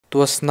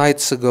'Twas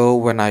nights ago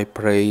when I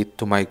prayed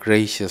to my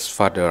gracious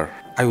Father.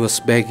 I was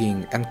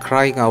begging and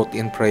crying out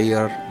in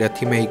prayer that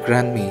He may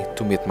grant me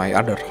to meet my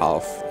other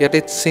half. Yet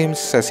it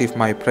seems as if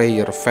my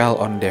prayer fell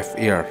on deaf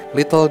ear.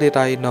 Little did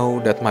I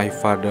know that my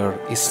Father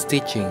is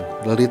teaching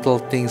the little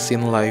things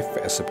in life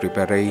as a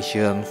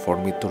preparation for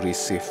me to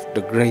receive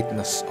the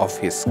greatness of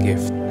His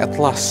gift.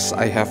 At last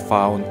I have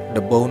found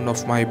the bone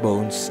of my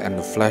bones and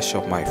the flesh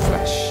of my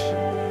flesh.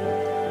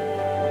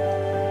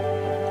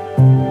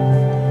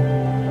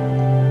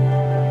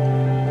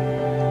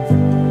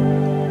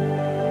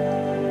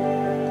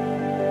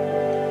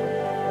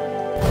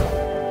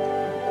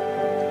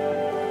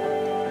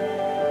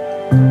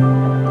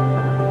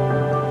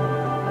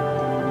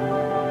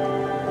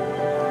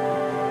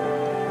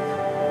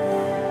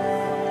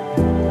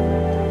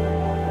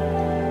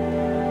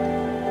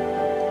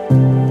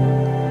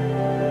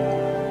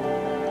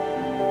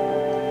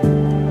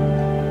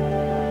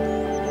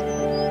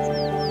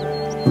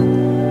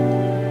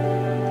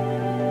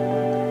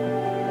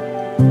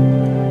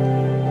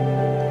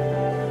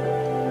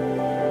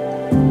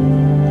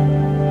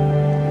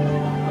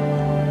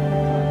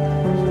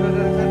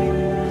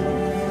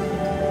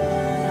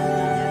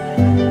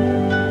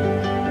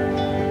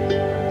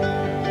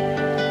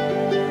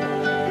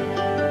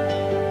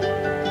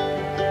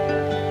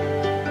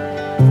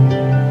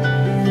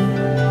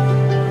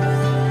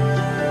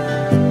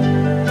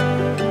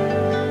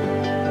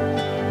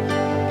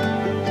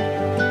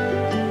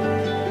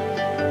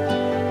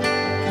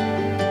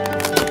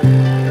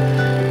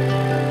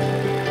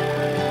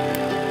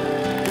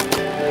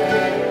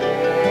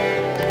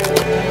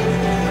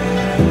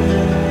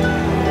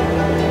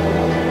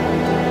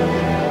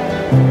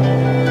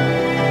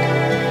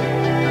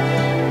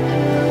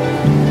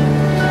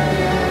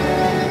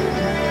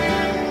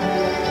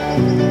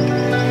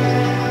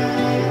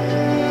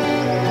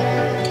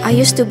 I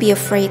used to be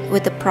afraid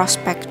with the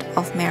prospect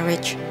of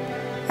marriage,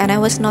 and I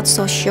was not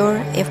so sure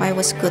if I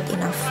was good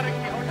enough.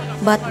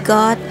 But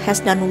God has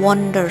done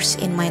wonders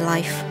in my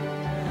life.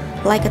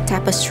 Like a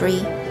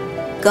tapestry,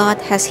 God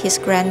has His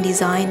grand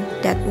design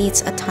that needs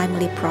a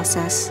timely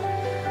process.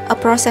 A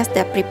process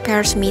that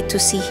prepares me to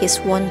see His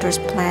wondrous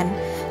plan,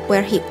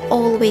 where He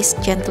always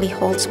gently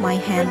holds my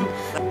hand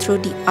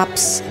through the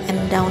ups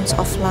and downs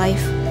of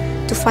life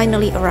to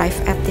finally arrive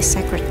at the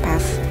sacred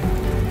path.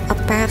 A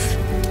path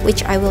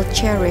which I will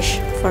cherish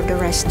for the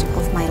rest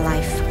of my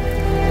life.